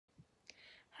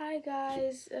Hi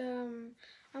guys, I'm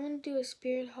gonna do a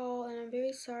spirit haul, and I'm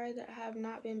very sorry that I have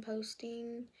not been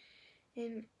posting.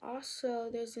 And also,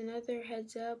 there's another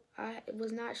heads up. I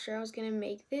was not sure I was gonna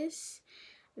make this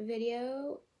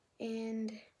video,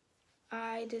 and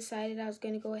I decided I was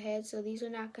gonna go ahead. So these are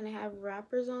not gonna have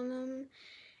wrappers on them,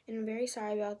 and I'm very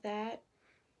sorry about that.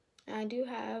 I do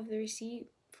have the receipt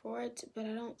for it, but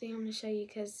I don't think I'm gonna show you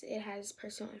because it has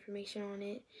personal information on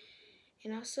it.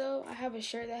 And also, I have a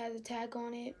shirt that has a tag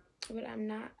on it, but I'm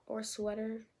not, or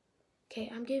sweater.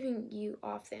 Okay, I'm giving you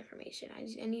off the information. I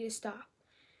need to stop,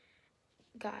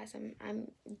 guys.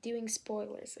 I'm doing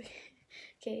spoilers.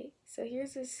 Okay, so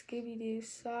here's the Scooby Doo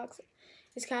socks.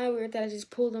 It's kind of weird that I just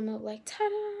pulled them up like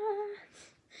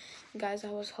ta-da. Guys,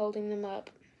 I was holding them up,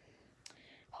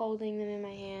 holding them in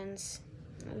my hands.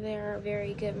 They're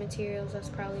very good materials. That's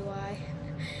probably why.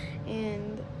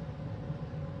 And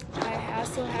I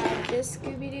also have this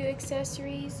Scooby-Doo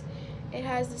accessories. It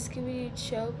has the Scooby-Doo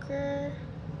choker,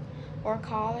 or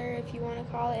collar if you want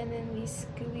to call it, and then the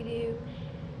Scooby-Doo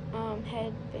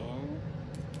headband.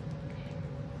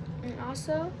 And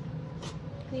also,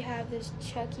 we have this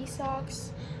Chucky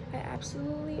socks. I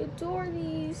absolutely adore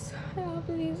these. I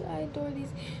adore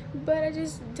these. But I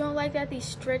just don't like that they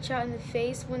stretch out in the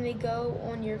face when they go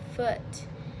on your foot.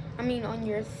 I mean, on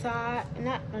your thigh,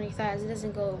 not on your thighs. It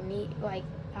doesn't go knee, like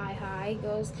thigh high. It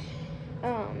goes,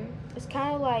 it's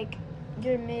kind of like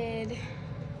your mid,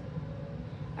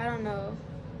 I don't know,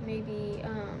 maybe,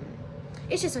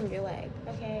 it's just on your leg,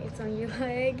 okay? It's on your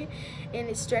leg, and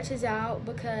it stretches out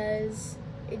because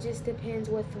it just depends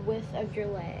with the width of your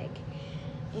leg,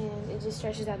 and it just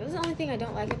stretches out. That's the only thing I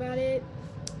don't like about it,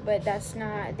 but that's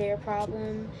not their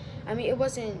problem. I mean, it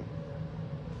wasn't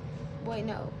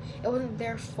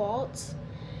their fault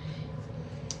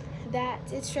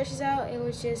that it stretches out. It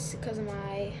was just because of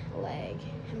my leg,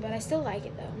 but I still like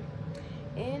it though.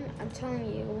 And I'm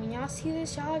telling you, when y'all see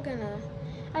this, y'all are gonna,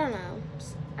 I don't know,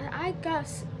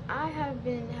 I have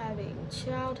been having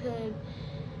childhood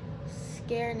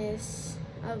scareness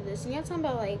of this. And y'all talking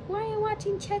about like, why are you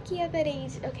watching Chucky at that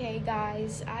age? Okay,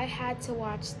 guys, I had to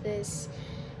watch this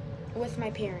with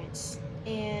my parents,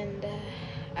 and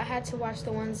I had to watch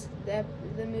the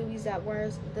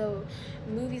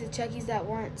movies of Chucky's that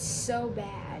weren't so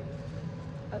bad.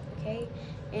 Okay,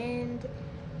 and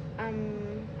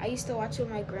I used to watch it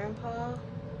with my grandpa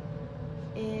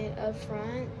and up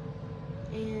front,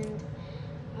 and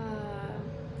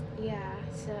yeah,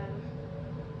 so,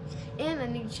 and a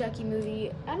new Chucky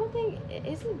movie. I don't think,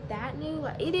 isn't that new?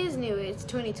 Like, it is new, it's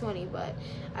 2020, but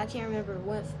I can't remember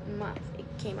what month it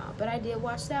came out, but I did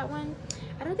watch that one.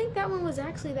 I don't think that one was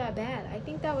actually that bad. I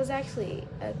think that was actually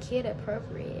a kid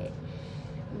appropriate,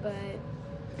 but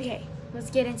okay, let's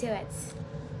get into it.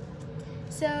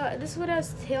 So this is what I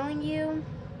was telling you.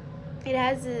 It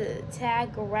has a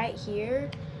tag right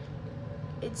here.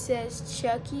 It says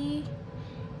Chucky,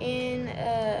 and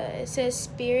it says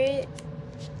Spirit.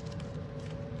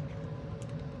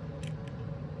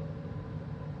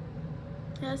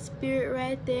 That's Spirit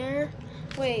right there.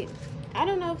 Wait, I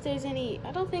don't know if there's any,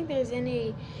 I don't think there's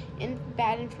any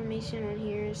bad information on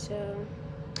here, so,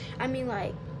 I mean,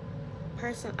 like,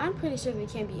 I'm pretty sure there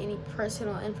can't be any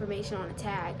personal information on a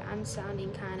tag. I'm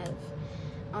sounding kind of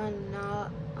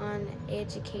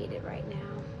uneducated right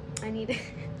now. I need to,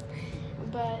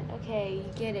 but okay, you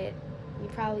get it. You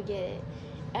probably get it.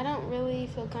 I don't really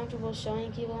feel comfortable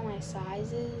showing people my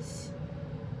sizes.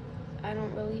 I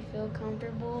don't really feel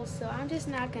comfortable, so I'm just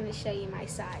not gonna show you my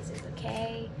sizes,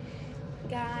 okay,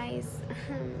 guys?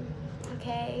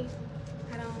 Okay,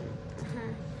 I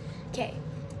don't. Okay,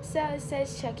 so it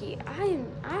says Chucky.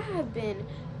 I have been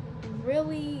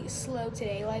really slow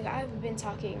today. Like, I've been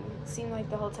talking, seemed like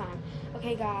the whole time.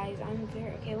 Okay, guys,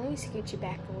 okay. Let me scoot you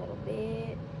back a little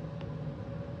bit.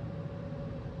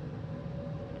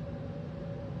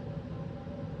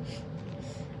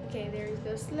 Okay, there we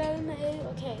go. Slow mo.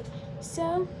 Okay,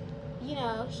 so, you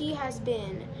know, he has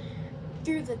been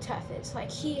through the toughest. Like,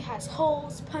 he has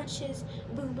holes, punches,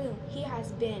 boom, boom. He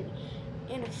has been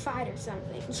in a fight or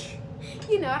something.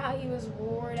 You know how he was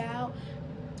worn out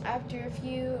after a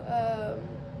few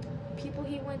people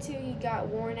he went to. He got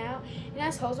worn out, and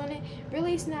that's holes on it.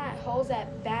 Really, it's not holes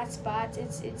at bad spots.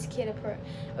 It's kid apart.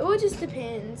 It just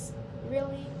depends,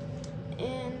 really.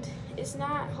 And it's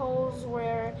not holes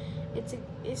where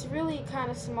it's really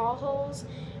kind of small holes,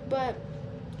 but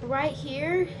right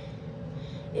here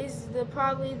is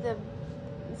probably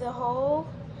the hole.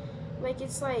 Like,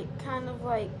 it's like kind of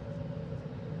like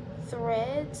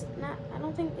threads. I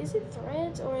don't think, is it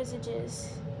threads, or is it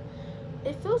just,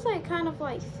 it feels like kind of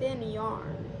like thin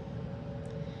yarn.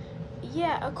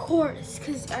 yeah, of course,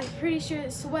 because I'm pretty sure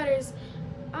the sweaters,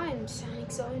 I'm sounding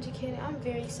so educated. I'm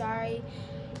very sorry,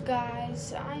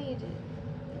 guys.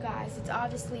 Guys, it's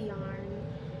obviously yarn.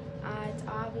 It's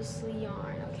obviously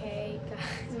yarn, okay?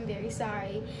 Guys, I'm very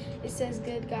sorry. It says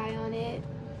good guy on it.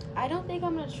 I don't think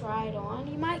I'm gonna try it on.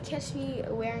 You might catch me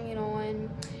wearing it on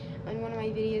one of my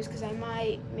videos, because I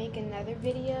might make another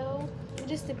video. It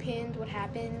just depends what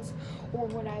happens or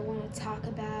what I want to talk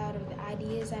about or the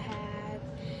ideas I have.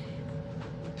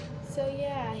 So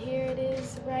yeah, here it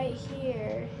is right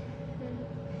here.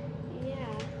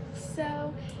 Yeah,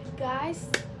 so guys,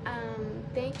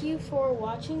 thank you for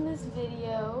watching this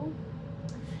video,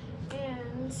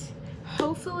 and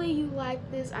hopefully you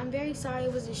like this. I'm very sorry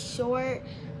it was a short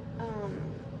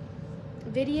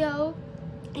video.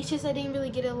 It's just I didn't really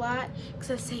get a lot,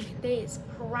 because I say it's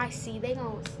pricey.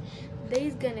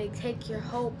 They's gonna take your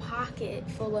whole pocket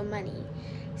full of money.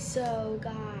 So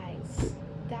guys,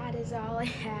 that is all I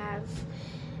have.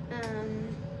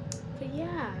 But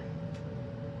yeah,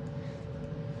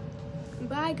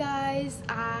 bye guys.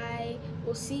 I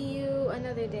will see you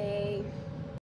another day.